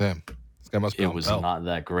 Damn, this guy must be it was not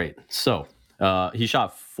that great. So he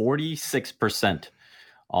shot 46%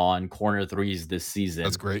 on corner threes this season.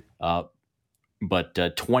 That's great. But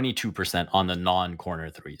 22% on the non-corner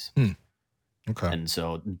threes. Okay. And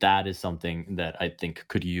so that is something that I think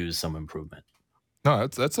could use some improvement. No,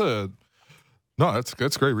 that's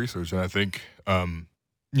great research. And I think,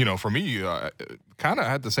 for me, kind of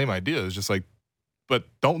had the same idea. It's just like, but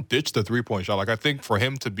don't ditch the 3-point shot. Like, I think for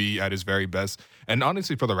him to be at his very best, and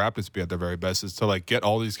honestly for the Raptors to be at their very best, is to like get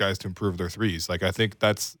all these guys to improve their threes. Like, I think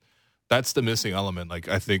that's the missing element. Like,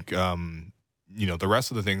 I think, the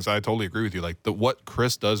rest of the things, I totally agree with you. Like, what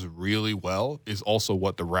Chris does really well is also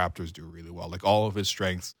what the Raptors do really well. Like, all of his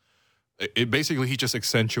strengths, it basically, he just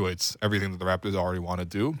accentuates everything that the Raptors already want to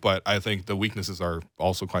do. But I think the weaknesses are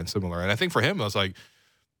also quite similar. And I think for him, I was like,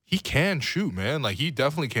 he can shoot, man. Like, he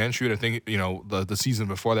definitely can shoot. I think, the season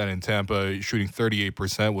before that in Tampa, shooting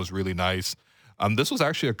 38% was really nice. This was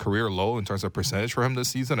actually a career low in terms of percentage for him this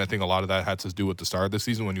season. I think a lot of that had to do with the start of the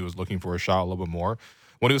season when he was looking for a shot a little bit more.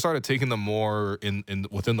 When he started taking them more in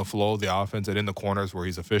within the flow of the offense and in the corners where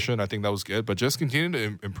he's efficient, I think that was good. But just continue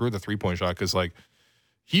to improve the 3-point shot, because like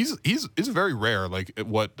he's very rare, like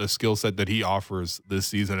what the skill set that he offers this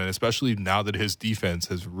season, and especially now that his defense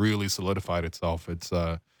has really solidified itself. It's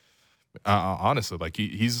honestly, like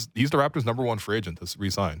he's the Raptors' number 1 free agent to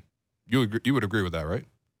re-sign. You would agree with that, right?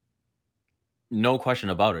 No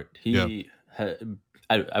question about it. He had,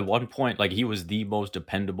 at one point, like, he was the most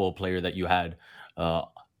dependable player that you had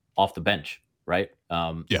off the bench, right?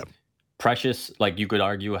 Precious, like, you could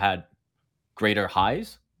argue, had greater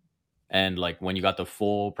highs, and like when you got the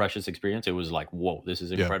full Precious experience, it was like, whoa, this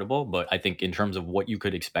is incredible. But I think in terms of what you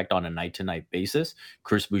could expect on a night-to-night basis,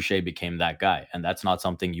 Chris Boucher became that guy, and that's not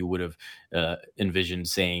something you would have envisioned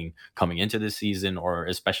saying coming into this season, or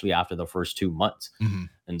especially after the first 2 months.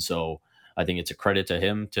 And so I think it's a credit to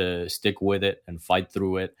him to stick with it and fight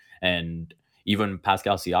through it. And even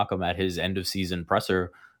Pascal Siakam at his end of season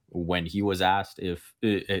presser, when he was asked if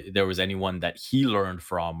there was anyone that he learned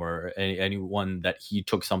from or anyone that he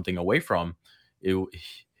took something away from,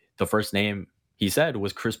 the first name he said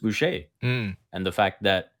was Chris Boucher. And the fact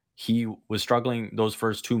that he was struggling those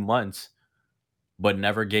first 2 months, but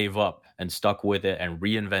never gave up and stuck with it and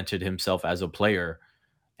reinvented himself as a player.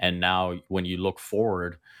 And now when you look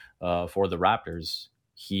forward for the Raptors,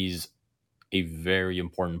 he's a very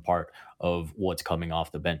important part of what's coming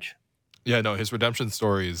off the bench. Yeah, no, his redemption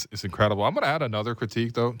story is incredible. I'm going to add another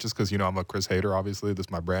critique, though, just because, I'm a Chris hater, obviously. This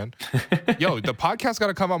is my brand. Yo, the podcast got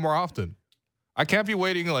to come out more often. I can't be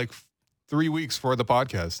waiting like 3 weeks for the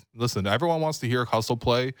podcast. Listen, everyone wants to hear hustle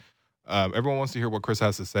play. Everyone wants to hear what Chris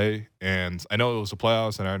has to say. And I know it was the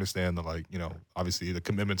playoffs, and I understand that, like, obviously the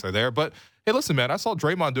commitments are there. But, hey, listen, man, I saw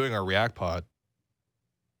Draymond doing our React pod.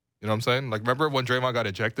 You know what I'm saying? Like, remember when Draymond got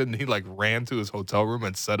ejected and he, like, ran to his hotel room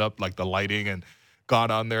and set up, like, the lighting and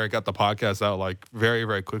got on there and got the podcast out, like, very,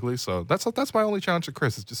 very quickly. So that's my only challenge to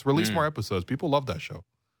Chris, is just release more episodes. People love that show.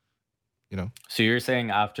 So you're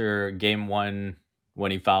saying after game 1,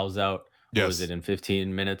 when he fouls out, what was it, in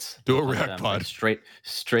 15 minutes? Do a React pod. Like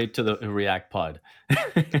straight to the React pod.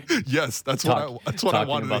 Yes, that's what I wanted to hear.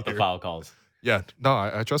 Talking about the foul calls. Yeah, no,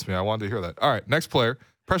 I trust me. I wanted to hear that. All right, next player,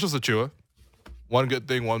 Precious Achiuwa. One good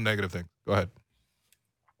thing, one negative thing. Go ahead.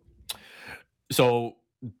 So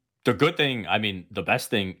the good thing, I mean, the best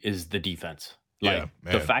thing is the defense. Like,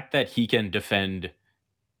 the fact that he can defend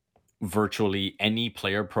virtually any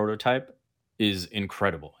player prototype is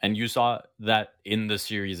incredible. And you saw that in the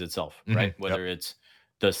series itself, right? Whether it's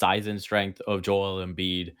the size and strength of Joel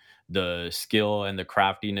Embiid, the skill and the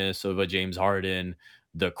craftiness of a James Harden,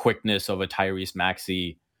 the quickness of a Tyrese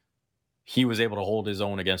Maxey. he was able to hold his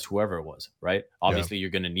own against whoever it was, right? Obviously, you're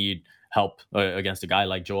going to need help against a guy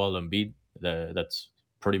like Joel Embiid. That's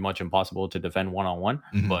pretty much impossible to defend one-on-one,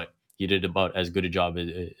 but he did about as good a job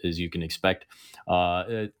as you can expect.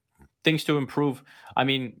 Things to improve. I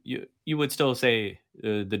mean, you would still say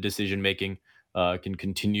the decision-making can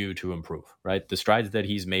continue to improve, right? The strides that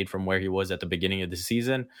he's made from where he was at the beginning of the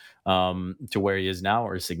season to where he is now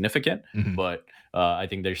are significant, but I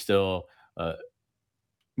think there's still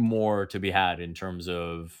more to be had in terms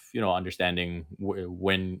of, understanding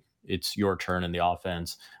when it's your turn in the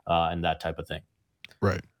offense and that type of thing.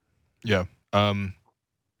 Right. Yeah.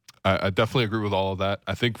 I definitely agree with all of that.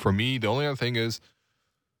 I think for me, the only other thing is,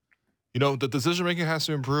 the decision-making has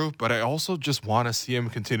to improve, but I also just want to see him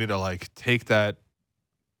continue to, take that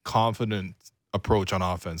confident approach on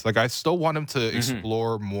offense. I still want him to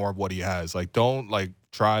explore more of what he has. Don't,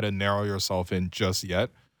 try to narrow yourself in just yet.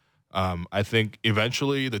 I think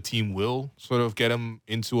eventually the team will sort of get him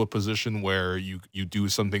into a position where you do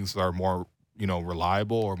some things that are more,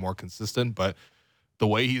 reliable or more consistent, but the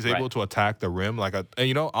way he's able to attack the rim,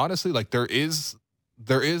 honestly, there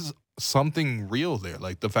is something real there.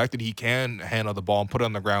 The fact that he can handle the ball and put it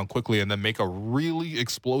on the ground quickly and then make a really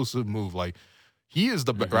explosive move. He is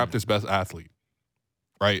the Raptors' best athlete,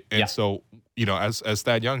 right? And so, as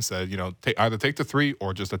Thad Young said, either take the three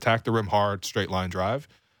or just attack the rim hard, straight line drive.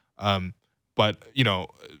 But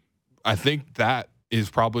I think that is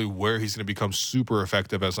probably where he's going to become super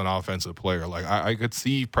effective as an offensive player. I could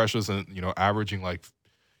see Precious, averaging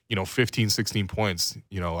 15, 16 points,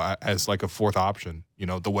 as a fourth option,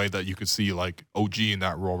 the way that you could see OG in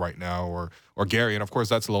that role right now or Gary. And of course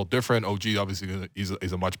that's a little different. OG obviously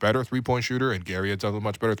is a much better 3-point shooter and Gary is a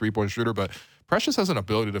much better 3-point shooter, but Precious has an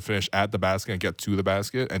ability to finish at the basket and get to the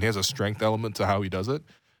basket. And he has a strength element to how he does it.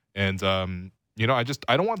 And,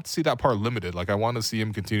 I don't want to see that part limited. I want to see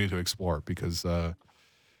him continue to explore because,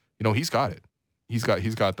 he's got it. He's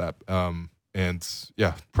got that. And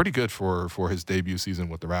yeah, pretty good for his debut season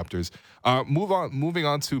with the Raptors. Moving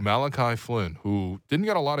on to Malachi Flynn, who didn't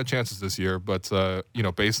get a lot of chances this year, but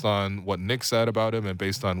based on what Nick said about him and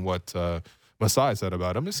based on what Masai said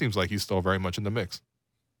about him, it seems like he's still very much in the mix.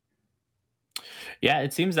 Yeah,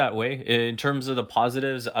 it seems that way. In terms of the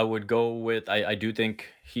positives, I would go with, I do think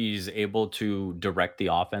he's able to direct the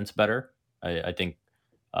offense better. I think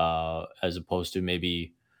as opposed to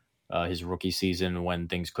maybe his rookie season when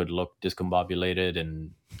things could look discombobulated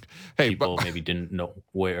and people maybe didn't know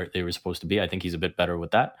where they were supposed to be. I think he's a bit better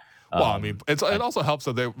with that. Well, it also helps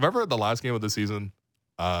that remember the last game of the season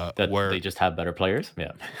where they just have better players?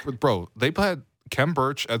 Yeah. Bro, they had Kem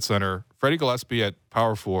Birch at center, Freddie Gillespie at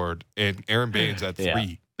power forward, and Aaron Baines at 3. Yeah.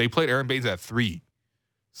 They played Aaron Baines at 3.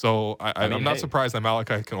 So I'm not surprised that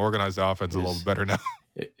Malachi can organize the offense a little bit better now.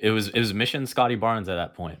 It was mission Scotty Barnes at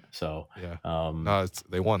that point. So yeah,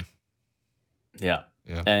 they won. Yeah.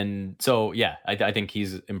 And so I think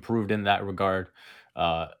he's improved in that regard.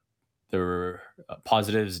 There were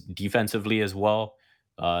positives defensively as well.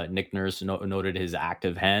 Nick Nurse noted his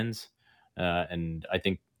active hands, and I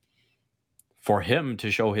think for him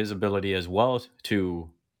to show his ability as well to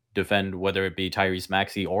defend, whether it be Tyrese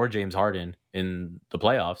Maxey or James Harden in the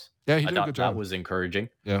playoffs. Yeah, he did I thought a good job. That was encouraging.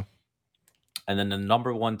 Yeah. And then the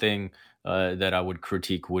number one thing that I would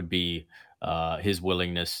critique would be his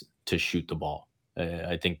willingness to shoot the ball.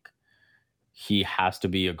 I think he has to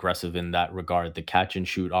be aggressive in that regard. The catch and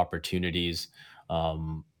shoot opportunities,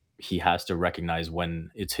 he has to recognize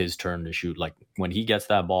when it's his turn to shoot. When he gets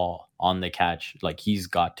that ball on the catch, he's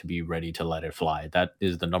got to be ready to let it fly. That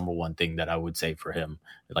is the number one thing that I would say for him.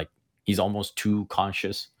 He's almost too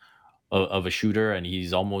conscious of a shooter, and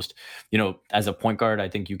he's almost, as a point guard, I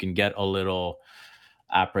think you can get a little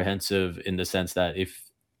apprehensive in the sense that if,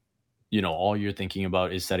 all you're thinking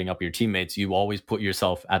about is setting up your teammates, you always put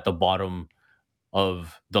yourself at the bottom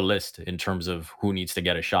of the list in terms of who needs to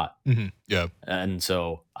get a shot. Mm-hmm. Yeah. And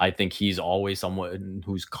so I think he's always someone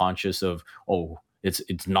who's conscious of,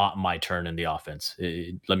 it's not my turn in the offense.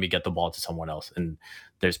 Let me get the ball to someone else. And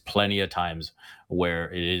there's plenty of times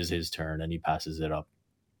where it is his turn and he passes it up.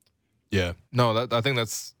 Yeah. No, I think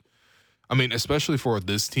that's, especially for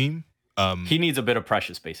this team. He needs a bit of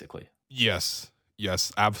Precious, basically. Yes,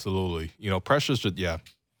 absolutely. Precious should,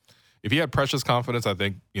 if he had Precious confidence, I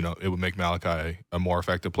think, it would make Malachi a more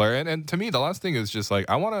effective player. And to me, the last thing is just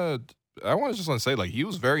I want to say, he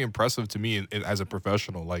was very impressive to me as a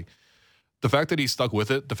professional. The fact that he stuck with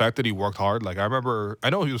it, the fact that he worked hard. I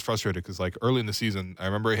know he was frustrated because early in the season, I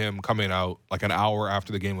remember him coming out an hour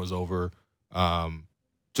after the game was over,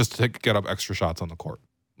 just to get up extra shots on the court.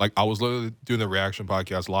 Like, I was literally doing the reaction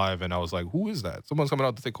podcast live, and I was like, who is that? Someone's coming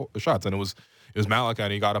out to take shots. And it was Malachi,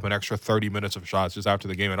 and he got up an extra 30 minutes of shots just after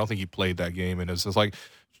the game. I don't think he played that game. And it's just like,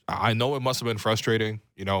 I know it must have been frustrating.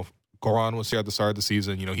 You know, Goran was here at the start of the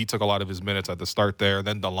season. You know, he took a lot of his minutes at the start there.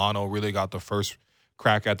 Then Delano really got the first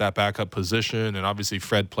crack at that backup position. And obviously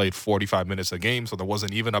Fred played 45 minutes a game, so there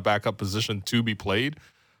wasn't even a backup position to be played.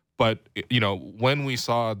 But, you know, when we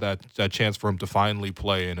saw that chance for him to finally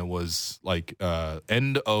play, and it was like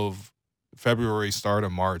end of February, start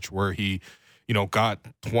of March, where he, you know, got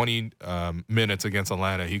 20 minutes against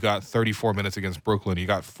Atlanta. He got 34 minutes against Brooklyn. He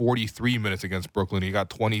got 43 minutes against Brooklyn. He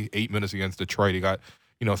got 28 minutes against Detroit. He got,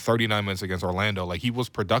 you know, 39 minutes against Orlando. Like, he was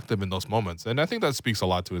productive in those moments. And I think that speaks a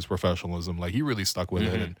lot to his professionalism. Like, he really stuck with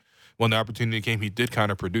it. And when the opportunity came, he did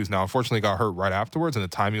kind of produce. Now, unfortunately, he got hurt right afterwards, and the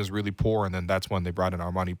timing was really poor. And then that's when they brought in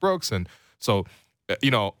Armoni Brooks. And so, you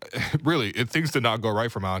know, really, things did not go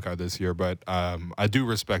right for Malachi this year. But I do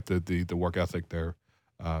respect the work ethic there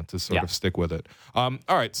to sort of stick with it. All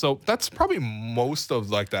right, so that's probably most of,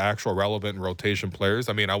 like, the actual relevant rotation players.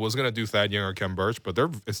 I mean, I was going to do Thad Young or Khem Birch, but they're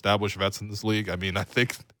established vets in this league. I mean, I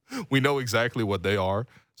think we know exactly what they are.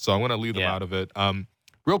 So I'm going to leave them out of it.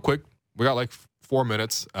 Real quick, we got like 4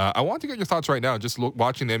 minutes. I want to get your thoughts right now, just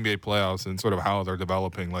watching the NBA playoffs and sort of how they're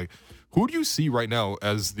developing. Like, who do you see right now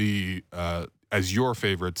as the as your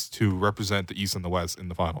favorites to represent the East and the West in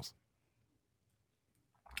the finals?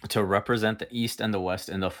 To represent the East and the West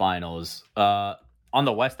in the finals. On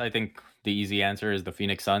the West, I think the easy answer is the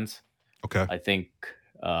Phoenix Suns. Okay. I think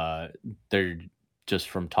they're just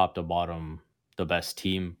from top to bottom the best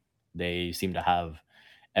team. They seem to have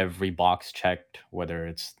every box checked, whether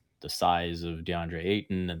it's the size of DeAndre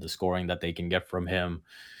Ayton and the scoring that they can get from him.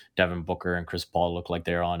 Devin Booker and Chris Paul look like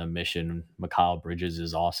they're on a mission. Mikal Bridges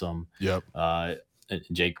is awesome. Yep.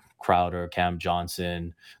 Jake Crowder, Cam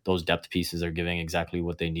Johnson, those depth pieces are giving exactly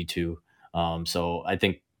what they need to. So I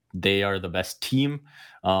think they are the best team.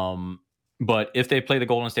 But if they play the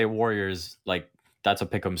Golden State Warriors, like, that's a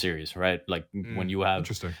pick'em series, right? Like, when you have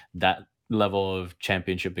that level of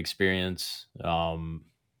championship experience,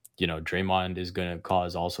 you know, Draymond is going to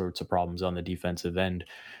cause all sorts of problems on the defensive end.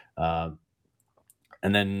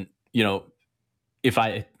 And then, you know, if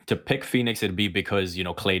I to pick Phoenix, it'd be because, you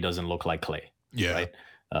know, Clay doesn't look like Clay. Yeah. Right.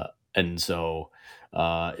 And so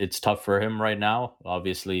it's tough for him right now.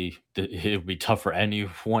 Obviously, it would be tough for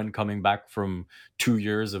anyone coming back from 2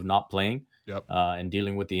 years of not playing and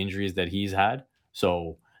dealing with the injuries that he's had.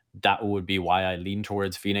 So that would be why I lean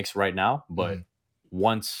towards Phoenix right now. But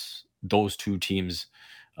once those two teams,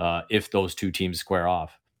 if those two teams square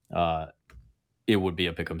off, it would be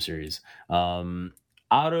a pick'em series.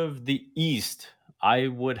 Out of the East, I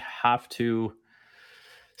would have to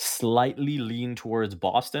slightly lean towards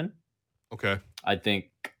Boston. Okay. I think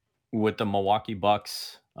with the Milwaukee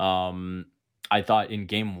Bucks, I thought in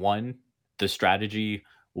game one, the strategy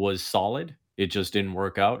was solid. It just didn't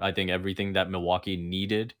work out. I think everything that Milwaukee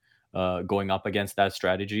needed going up against that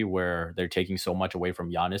strategy, where they're taking so much away from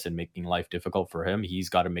Giannis and making life difficult for him, he's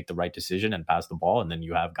got to make the right decision and pass the ball. And then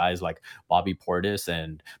you have guys like Bobby Portis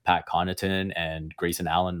and Pat Connaughton and Grayson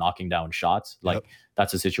Allen knocking down shots. Like,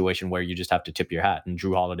 that's a situation where you just have to tip your hat. And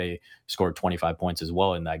Jrue Holiday scored 25 points as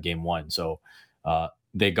well in that game one. So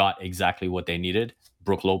they got exactly what they needed.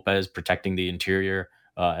 Brook Lopez protecting the interior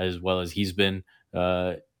as well as he's been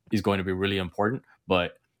is going to be really important.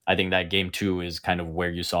 But I think that game two is kind of where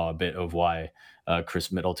you saw a bit of why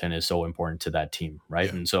Chris Middleton is so important to that team, right?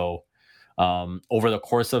 Yeah. And so over the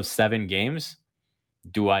course of 7 games,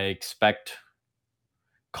 do I expect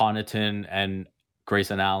Connaughton and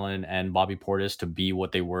Grayson Allen and Bobby Portis to be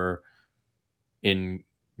what they were in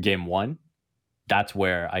game one? That's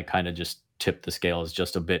where I kind of just tip the scales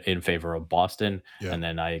just a bit in favor of Boston. Yeah. And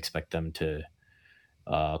then I expect them to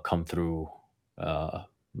come through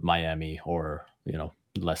Miami or, you know,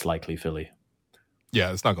 less likely Philly.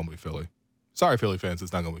 Yeah, it's not going to be Philly. Sorry, Philly fans,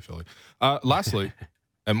 it's not going to be Philly. Lastly,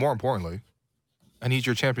 and more importantly, I need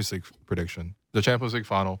your Champions League prediction. The Champions League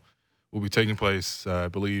final will be taking place, I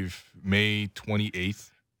believe, May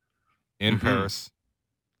 28th in Paris.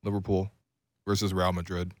 Liverpool versus Real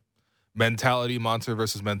Madrid. Mentality monster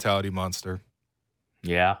versus mentality monster.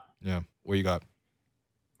 Yeah. Yeah. What you got?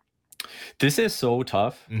 This is so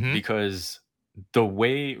tough because the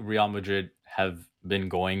way Real Madrid have been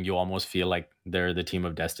going, you almost feel like they're the team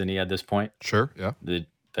of destiny at this point. Sure, yeah. That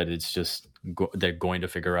it's just they're going to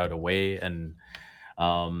figure out a way. And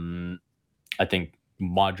I think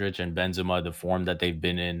Modric and Benzema, the form that they've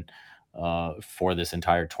been in for this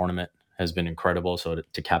entire tournament has been incredible. So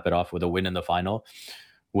to cap it off with a win in the final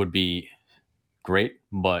would be great.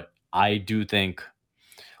 But I do think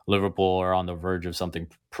Liverpool are on the verge of something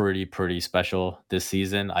pretty special this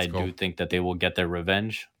season. I do think that they will get their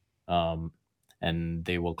revenge, and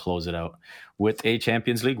they will close it out with a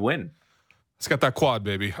Champions League win. Let's get that quad,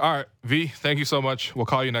 baby. All right, V, thank you so much. We'll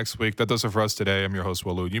call you next week. That does it for us today. I'm your host,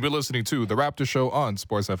 Waloed. You've been listening to The Raptor Show on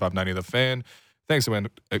Sports 590 The Fan. Thanks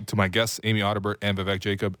to my guests, Amy Audibert and Vivek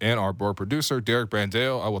Jacob, and our board producer, Derek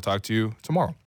Brandale. I will talk to you tomorrow.